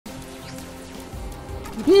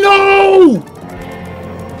No!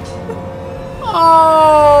 Oh!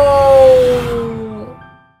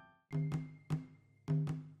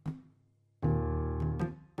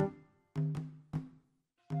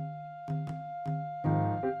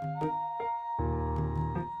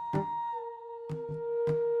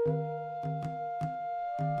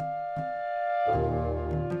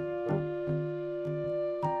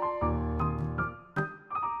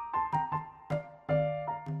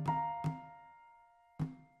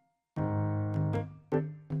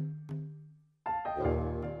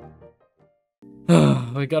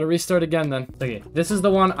 We gotta restart again then. Okay, this is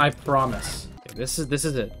the one I promise. Okay, this is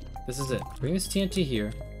it. This is it. Bring this TNT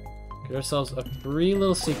here. Get ourselves a free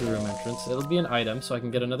little secret room entrance. It'll be an item, so I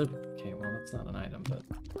can get another. Okay, well that's not an item, but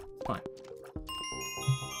fine.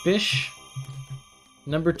 Fish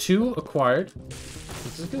number 2 acquired.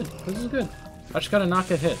 This is good. This is good. I just gotta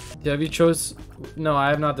knock a hit. Have you chose? No, I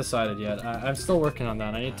have not decided yet. I'm still working on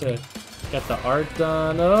that. I need to get the art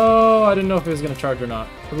done. Oh, I didn't know if it was gonna charge or not.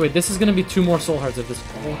 But wait, this is gonna be 2 more soul hearts if this.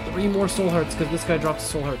 Oh, 3 more soul hearts because this guy drops a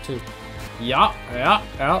soul heart too. Yeah.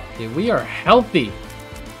 Okay, we are healthy.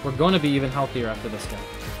 We're gonna be even healthier after this guy.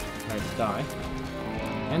 Alright, die.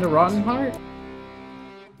 And a rotten heart?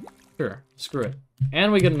 Sure, screw it.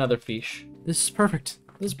 And we get another fish. This is perfect.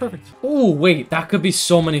 This is perfect. Oh, wait, that could be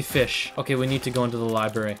so many fish. Okay, we need to go into the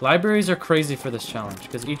library. Libraries are crazy for this challenge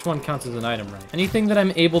because each one counts as an item, right? Anything that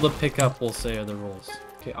I'm able to pick up, we'll say are the rules.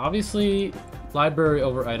 Okay, obviously, library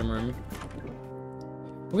over item room.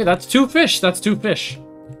 Okay, that's 2 fish. That's 2 fish.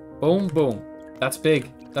 Boom, boom. That's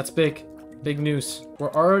big. That's big. Big news.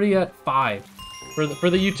 We're already at 5 for the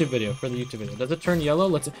YouTube video. For the YouTube video. Does it turn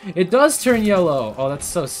yellow? It does turn yellow. Oh, that's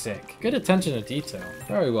so sick. Good attention to detail.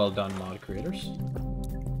 Very well done, mod creators.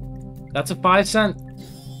 That's a 5 cent.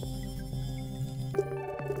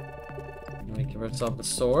 We give ourselves a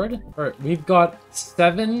sword. Alright, we've got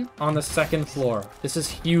 7 on the 2nd floor. This is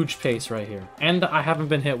huge pace right here. And I haven't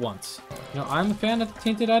been hit once. You know, I'm a fan of the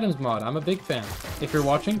Tainted Items mod. I'm a big fan. If you're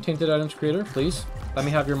watching, Tainted Items creator, please let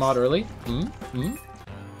me have your mod early.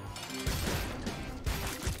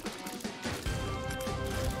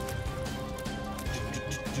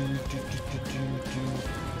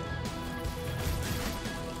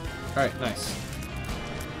 Alright, nice.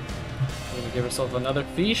 We're gonna give ourselves another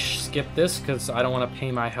fish. Skip this because I don't want to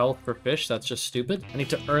pay my health for fish. That's just stupid. I need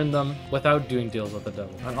to earn them without doing deals with the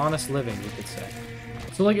devil. An honest living, you could say.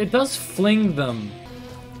 So, like, it does fling them.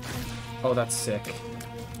 Oh, that's sick.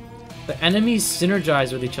 The enemies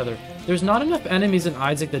synergize with each other. There's not enough enemies in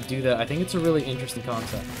Isaac that do that. I think it's a really interesting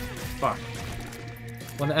concept. Fuck.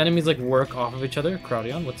 When the enemies, like, work off of each other.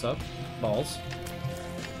 Crowdion, what's up? Balls.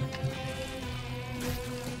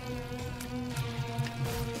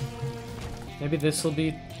 Maybe this will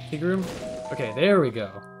be Tig Room? Okay, there we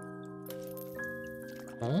go.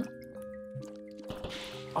 Huh?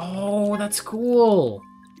 Oh, that's cool!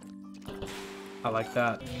 I like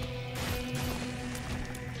that.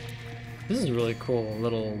 This is really cool. A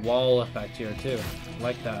little wall effect here, too. I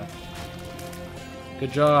like that.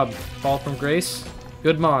 Good job. Fall from Grace.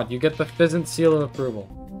 Good mod. You get the Pheasant Seal of Approval.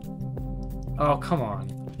 Oh, come on.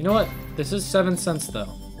 You know what? This is 7 cents,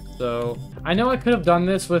 though. So, I know I could have done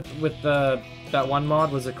this with that one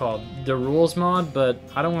mod, what's it called? The Rules mod, but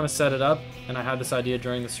I don't want to set it up, and I had this idea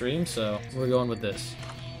during the stream, so we're going with this.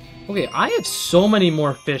 Okay, I have so many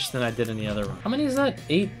more fish than I did in the other one. How many is that?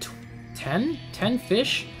 8, 10? 10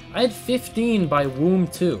 fish? I had 15 by Womb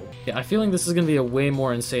 2. Yeah, I feel like this is going to be a way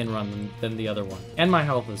more insane run than the other one. And my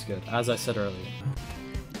health is good, as I said earlier.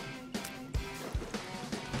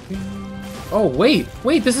 Oh, wait,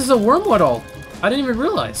 this is a Wormwood ult. I didn't even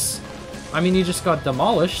realize. I mean, he just got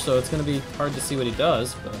demolished, so it's going to be hard to see what he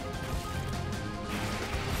does, but...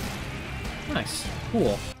 Nice.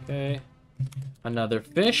 Cool. Okay. Another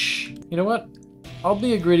fish. You know what? I'll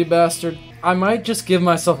be a greedy bastard. I might just give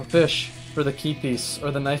myself a fish for the key piece, or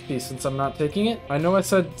the knife piece, since I'm not taking it. I know I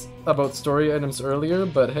said about story items earlier,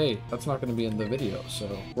 but hey, that's not going to be in the video,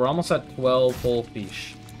 so... We're almost at 12 full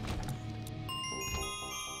fish.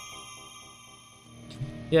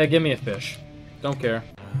 Yeah, give me a fish. Don't care.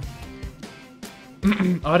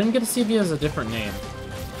 Oh, I didn't get to see if he has a different name.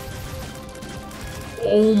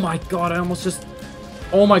 Oh my god, I almost just...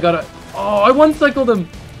 Oh my god, I one-cycled him!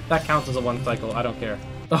 That counts as a one-cycle, I don't care.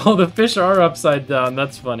 Oh, the fish are upside down,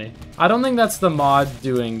 that's funny. I don't think that's the mod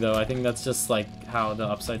doing, though. I think that's just, like, how the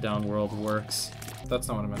upside-down world works. That's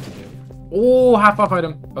not what I meant to do. Oh, half-off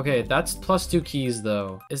item. Okay, that's +2 keys,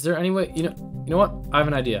 though. Is there any way... You know what? I have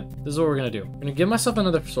an idea. This is what we're gonna do. I'm gonna give myself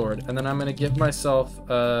another sword, and then I'm gonna give myself,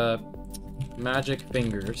 magic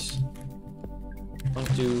fingers. 1,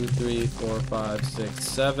 2, 3, 4, 5, 6,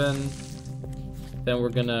 7. Then we're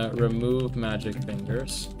gonna remove magic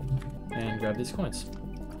fingers and grab these coins.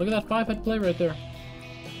 Look at that 5-head play right there.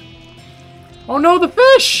 Oh no, the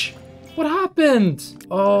fish! What happened?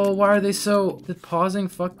 Oh, why are they so... Did pausing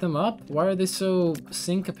fuck them up? Why are they so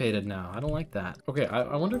syncopated now? I don't like that. Okay,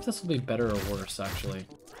 I wonder if this will be better or worse, actually.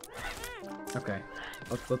 Okay,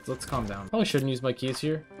 let's calm down. Probably shouldn't use my keys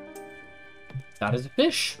here. That is a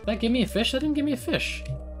fish. That gave me a fish? That didn't give me a fish.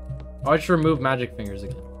 Oh, I just removed magic fingers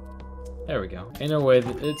again. There we go. Ain't no way,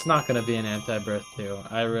 it's not gonna be an anti-birth 2.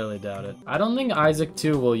 I really doubt it. I don't think Isaac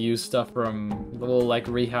 2 will use stuff from little, like,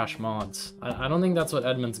 rehash mods. I don't think that's what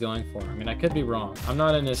Edmund's going for. I mean, I could be wrong. I'm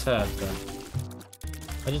not in his head,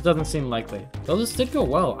 but it just doesn't seem likely. Though this did go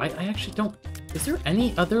well. I actually don't... Is there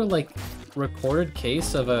any other, like, recorded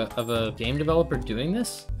case of a game developer doing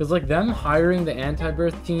this? Because, like, them hiring the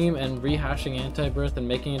anti-birth team and rehashing anti-birth and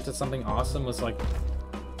making it into something awesome was, like...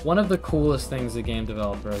 one of the coolest things a game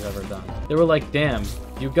developer has ever done. They were like, damn,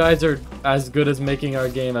 you guys are as good as making our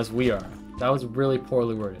game as we are. That was really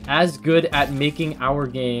poorly worded. As good at making our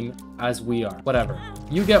game as we are. Whatever.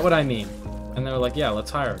 You get what I mean. And they were like, yeah, let's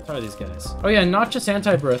hire these guys. Oh yeah, not just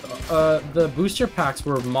anti-birth. The booster packs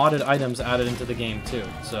were modded items added into the game too.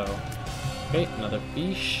 So, okay, another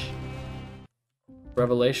fish.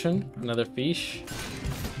 Revelation, another fish.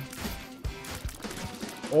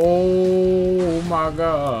 Oh my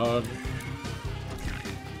god.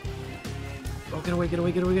 Oh, get away, get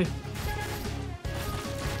away, get away.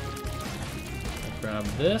 Grab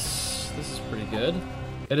this. This is pretty good.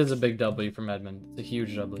 It is a big W from Edmund. It's a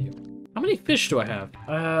huge W. How many fish do I have?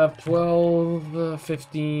 I have 12,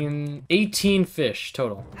 15, 18 fish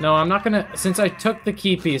total. No, I'm not gonna... Since I took the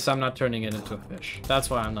key piece, I'm not turning it into a fish. That's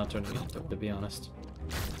why I'm not turning it into it, to be honest.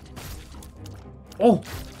 Oh!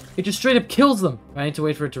 It just straight up kills them. I need to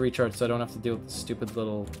wait for it to recharge so I don't have to deal with the stupid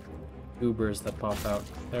little goobers that pop out.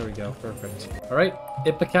 There we go. Perfect. All right.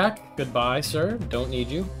 Ipecac. Goodbye, sir. Don't need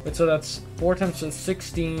you. Wait, so that's 4 times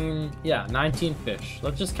 16. Yeah, 19 fish.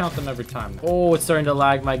 Let's just count them every time. Oh, it's starting to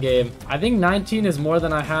lag my game. I think 19 is more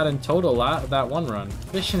than I had in total that one run.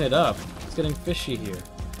 Fishing it up. It's getting fishy here.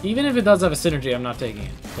 Even if it does have a synergy, I'm not taking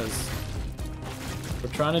it because we're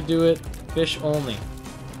trying to do it fish only.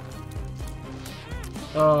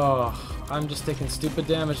 Oh, I'm just taking stupid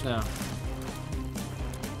damage now.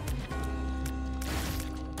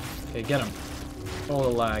 Okay, get him. Oh, the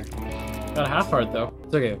lag. Got a half heart, though.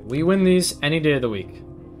 It's okay. We win these any day of the week.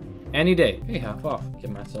 Any day. Hey, half off. Get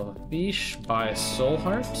myself a fish. Buy a soul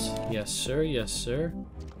heart. Yes, sir. Yes, sir.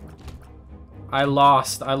 I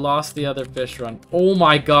lost the other fish run. Oh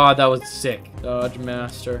my god, that was sick. Dodge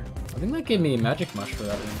master. I think that gave me a magic mush for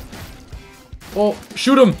that one. Oh,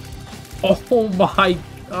 shoot him! Oh my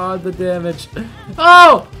god, the damage.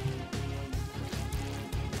 Oh!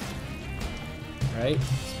 Alright,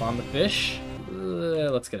 spawn the fish.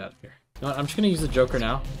 Let's get out of here. You know what? I'm just gonna use the Joker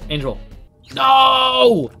now. Angel.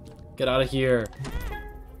 No! Get out of here.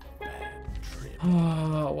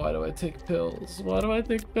 Oh, why do I take pills? Why do I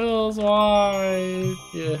take pills? Why?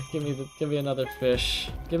 Yeah, give me another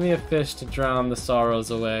fish. Give me a fish to drown the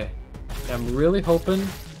sorrows away. Okay, I'm really hoping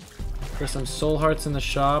for some soul hearts in the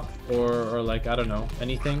shop, or like, I don't know,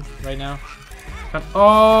 anything right now.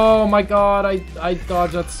 Oh my god, I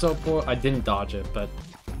dodged that so poor. I didn't dodge it, but...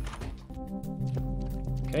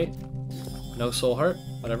 Okay. No soul heart,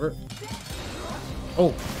 whatever.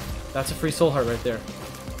 Oh, that's a free soul heart right there.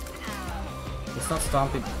 It's not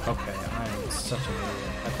stomping. Okay, I am such an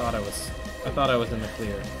idiot. I thought I was in the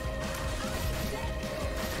clear.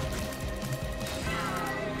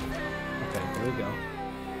 Okay, here we go.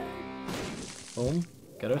 Boom.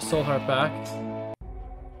 Get our soul heart back.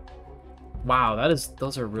 Wow,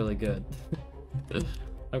 those are really good.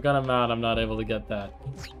 I'm kind of mad I'm not able to get that.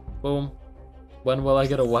 Boom. When will I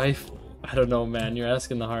get a wife? I don't know, man. You're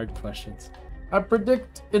asking the hard questions. I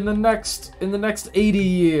predict in the next 80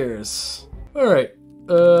 years. All right.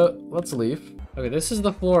 Let's leave. Okay, this is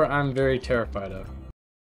the floor I'm very terrified of.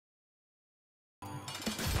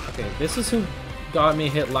 Okay, this is who got me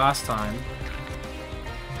hit last time.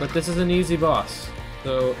 But this is an easy boss.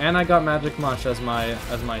 So, and I got magic mush as my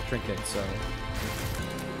trinket, so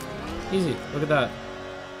easy. Look at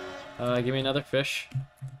that. Give me another fish.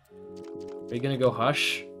 Are you gonna go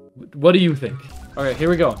hush? What do you think? Okay, here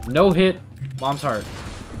we go. No hit. Mom's heart.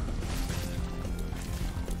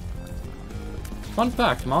 Fun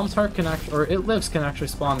fact: Mom's heart can actually, or it lives, can actually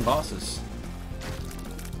spawn bosses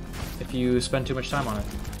if you spend too much time on it.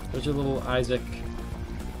 There's your little Isaac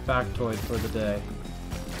factoid for the day.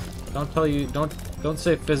 Don't tell you, don't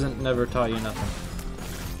say Fizzant never taught you nothing.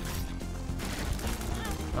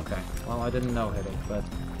 Okay, well I didn't know hit it, but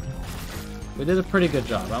We did a pretty good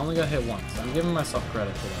job. I only got hit once. I'm giving myself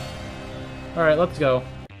credit for that. Alright, let's go.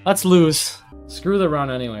 Let's lose. Screw the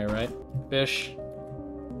run anyway, right? Fish.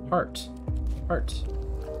 Heart. Heart.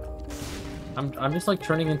 I'm just like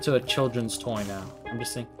turning into a children's toy now. I'm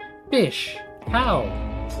just saying, fish. Cow.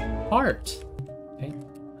 Heart. Okay,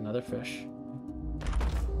 another fish.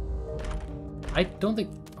 I don't think...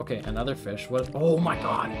 Okay, another fish. What? Oh my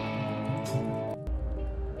god.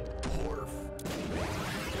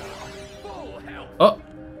 Oh,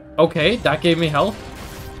 okay, that gave me health.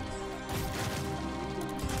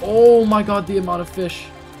 Oh my god, the amount of fish.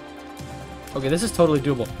 Okay, this is totally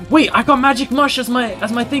doable. Wait, I got magic mush as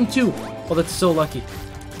my thing too. Oh, that's so lucky.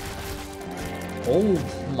 Oh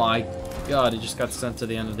my god, it just got sent to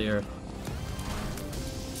the end of the earth.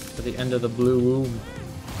 To the end of the blue womb.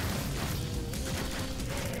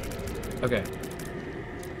 Okay.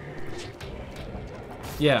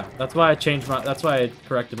 Yeah, that's why I changed my... That's why I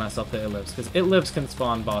corrected myself to it lives. Because it lives can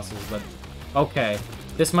spawn bosses, but... Okay.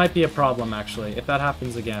 This might be a problem, actually, if that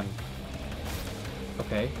happens again.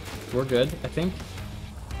 Okay. We're good, I think.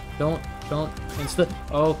 Don't...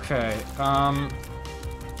 Okay.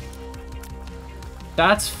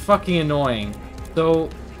 That's fucking annoying. So...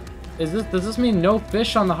 Does this mean no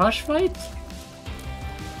fish on the Hush fight?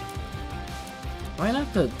 Am I gonna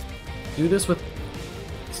have to do this with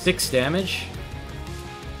 6 damage?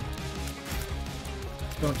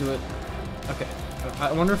 Don't do it. Okay.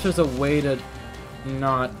 I wonder if there's a way to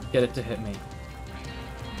not get it to hit me.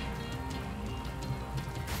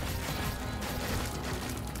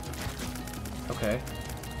 Okay.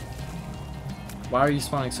 Why are you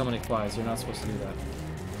spawning so many flies? You're not supposed to do that.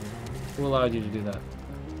 Who allowed you to do that?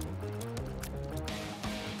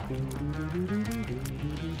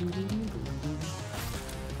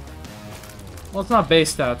 Well, it's not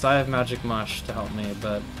base stats. I have magic mush to help me,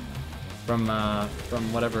 but from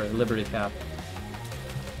whatever Liberty Cap.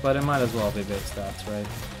 But it might as well be base stats, right?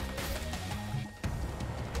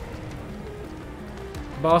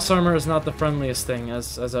 Boss armor is not the friendliest thing,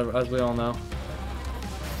 as we all know.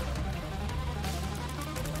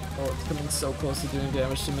 Oh, it's coming so close to doing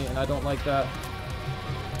damage to me, and I don't like that.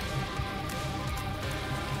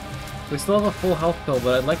 We still have a full health pill,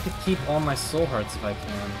 but I'd like to keep all my soul hearts if I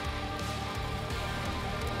can.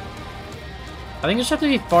 I think I just have to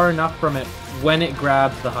be far enough from it when it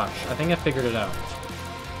grabs the Hush. I think I figured it out.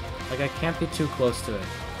 Like, I can't be too close to it.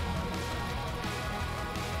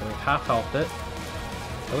 So we half health it.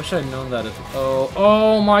 I wish I'd known that.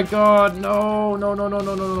 Oh my god, no.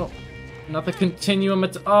 Not the continuum.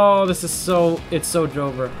 Oh, this is so... It's so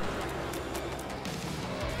Jover.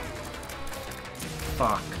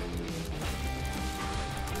 Fuck.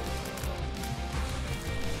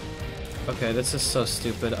 Okay, this is so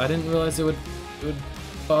stupid. I didn't realize it would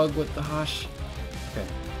bug with the Hush. Okay.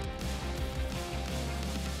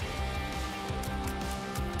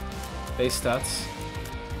 Base stats.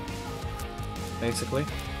 Basically.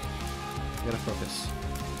 You gotta focus.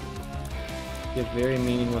 Give very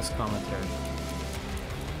meaningless commentary.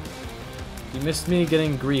 You missed me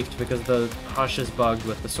getting griefed because the Hush is bugged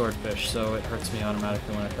with the swordfish, so it hurts me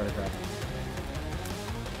automatically when I try to grab it.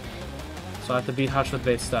 So I have to beat Hush with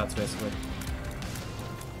base stats, basically.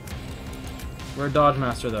 We're a dodge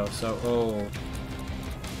master though, so oh.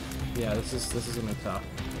 Yeah, this is gonna be tough.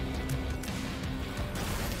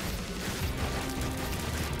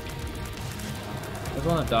 Does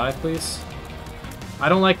wanna die, please? I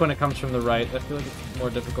don't like when it comes from the right. I feel like it's more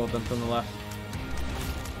difficult than from the left.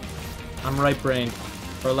 I'm right-brained.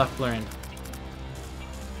 Or left-brained.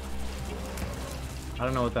 I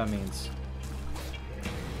don't know what that means.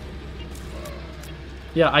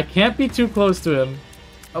 Yeah, I can't be too close to him.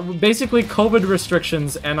 Basically, COVID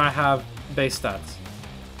restrictions, and I have base stats.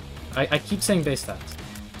 I keep saying base stats.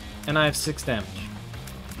 And I have 6 damage.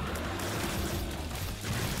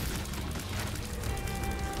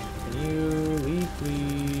 Can you leave,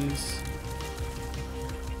 please?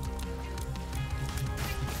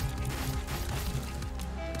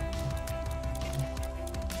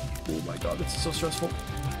 Oh my god, this is so stressful.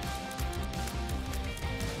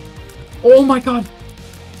 Oh my god!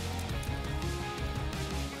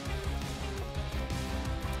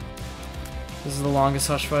 This is the longest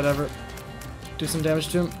Hush fight ever. Do some damage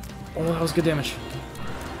to him. Oh, that was good damage.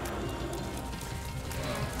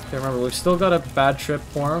 Okay, remember, we've still got a bad trip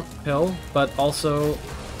pill, but also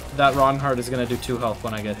that Rotten Heart is going to do 2 health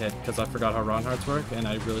when I get hit, because I forgot how Rotten Hearts work, and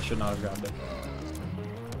I really should not have grabbed it.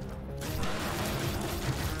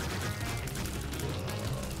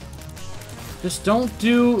 Just don't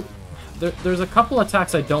do... There's a couple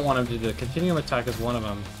attacks I don't want him to do. The continuum attack is one of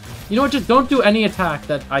them. You know what? Just don't do any attack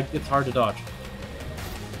that it's hard to dodge.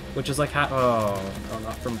 which is like oh, no,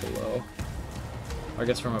 not from below. I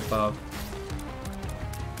guess from above.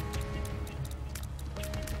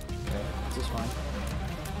 Okay, this is fine.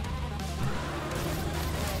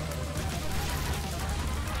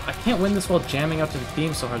 I can't win this while jamming out to the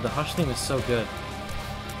theme so hard. The Hush theme is so good.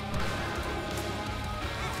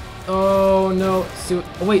 Oh no! See,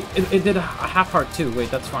 oh, wait, it did a half heart too. Wait,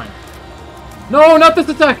 that's fine. No, not this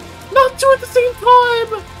attack! Not two at the same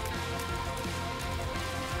time!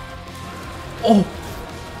 Oh!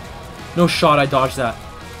 No shot, I dodged that.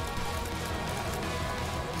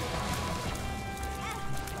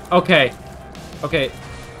 Okay. Okay.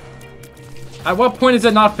 At what point is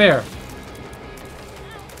it not fair?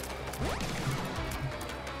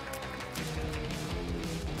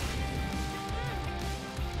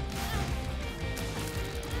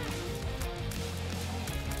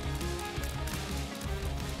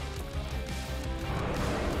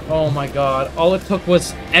 Oh my god, all it took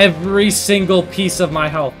was every single piece of my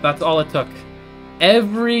health. That's all it took.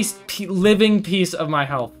 Every living piece of my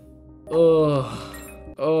health. Ugh.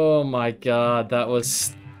 Oh my god, that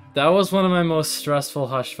was one of my most stressful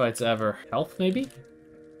Hush fights ever. Health, maybe?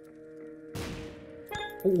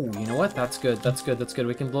 Oh, you know what? That's good, that's good, that's good.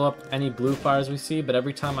 We can blow up any blue fires we see, but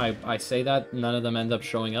every time I say that, none of them end up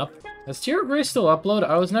showing up. Does Tear of Grace still upload?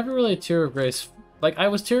 I was never really a Tear of Grace... Like, I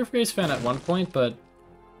was Tear of Grace fan at one point, but...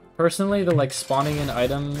 Personally, the like spawning in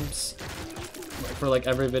items for like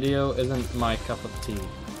every video isn't my cup of tea.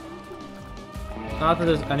 Not that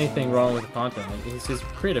there's anything wrong with the content. Like, it's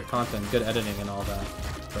creative content, good editing and all that.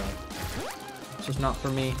 But it's just not for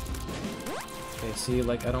me. Okay, see,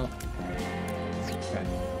 like I don't. Okay,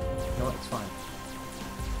 you know what? It's fine.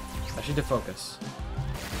 I should defocus.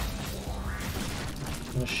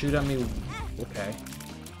 It's gonna shoot at me. Okay.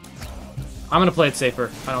 I'm gonna play it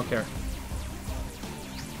safer. I don't care.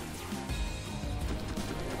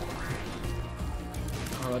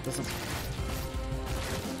 That doesn't...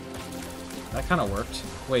 That kind of worked.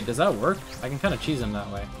 Wait, does that work? I can kind of cheese him that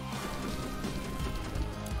way.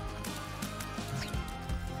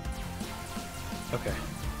 Okay.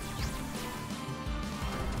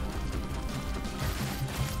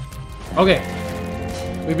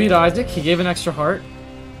 Okay. We beat Isaac. He gave an extra heart.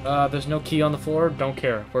 There's no key on the floor. Don't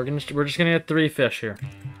care. We're just gonna get 3 fish here.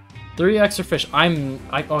 3 extra fish. Oh,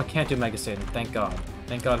 I can't do Mega Satan. Thank God.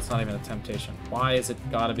 Thank God it's not even a temptation. Why is it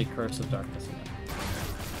gotta be Curse of Darkness again?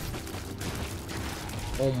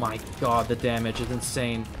 Oh my god, the damage is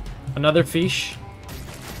insane. Another fish.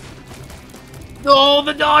 Oh,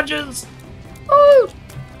 the dodges! Oh!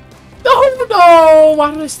 No, no!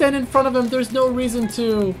 Why did I stand in front of him? There's no reason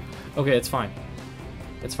to. Okay, it's fine.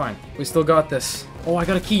 It's fine. We still got this. Oh, I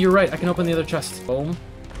got a key. You're right. I can open the other chest. Boom.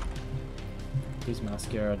 Please,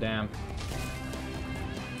 mascara. Damn.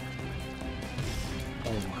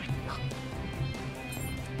 Oh my god.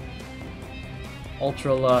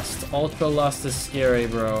 Ultra Lust. Ultra Lust is scary,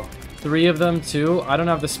 bro. 3 of them, too? I don't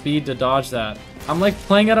have the speed to dodge that. I'm like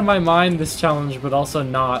playing out of my mind this challenge, but also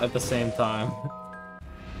not at the same time.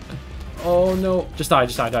 Oh no. Just die,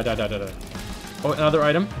 just die, die, die, die, die, die. Oh, another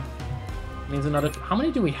item. Means another. How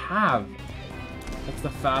many do we have? That's the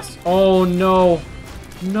fast. Oh no.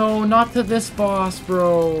 No, not to this boss,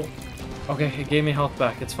 bro. Okay, it gave me health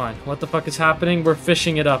back. It's fine. What the fuck is happening? We're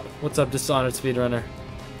fishing it up. What's up, Dishonored Speedrunner?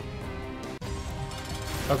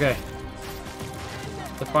 Okay.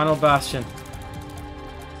 The final bastion.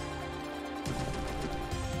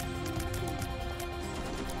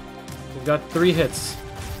 We've got 3 hits.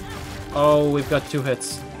 Oh, we've got 2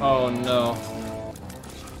 hits. Oh no.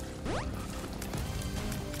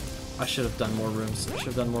 I should have done more rooms. I should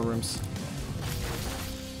have done more rooms.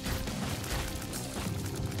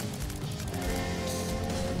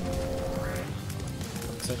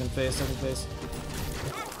 Second phase, second phase.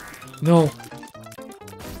 No!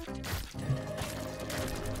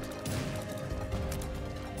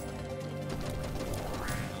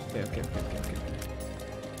 Okay.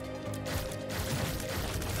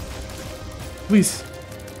 Please.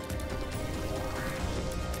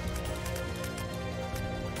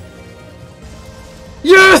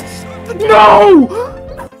 Yes! No!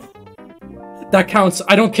 That counts.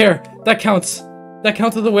 I don't care. That counts. That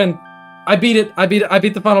counts as a win. I beat it. I beat it. I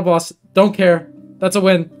beat the final boss. Don't care. That's a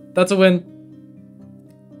win. That's a win.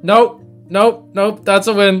 Nope. Nope. Nope. That's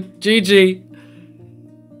a win. GG.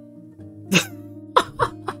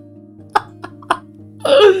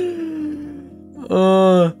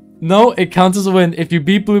 No, it counts as a win. If you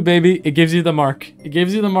beat Blue Baby, it gives you the mark. It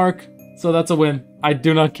gives you the mark, so that's a win. I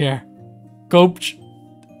do not care. Coach.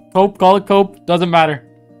 Cope, call it cope. Doesn't matter.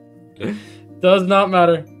 Does not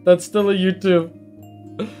matter. That's still a YouTube.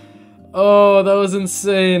 Oh, that was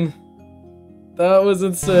insane. That was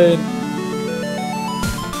insane.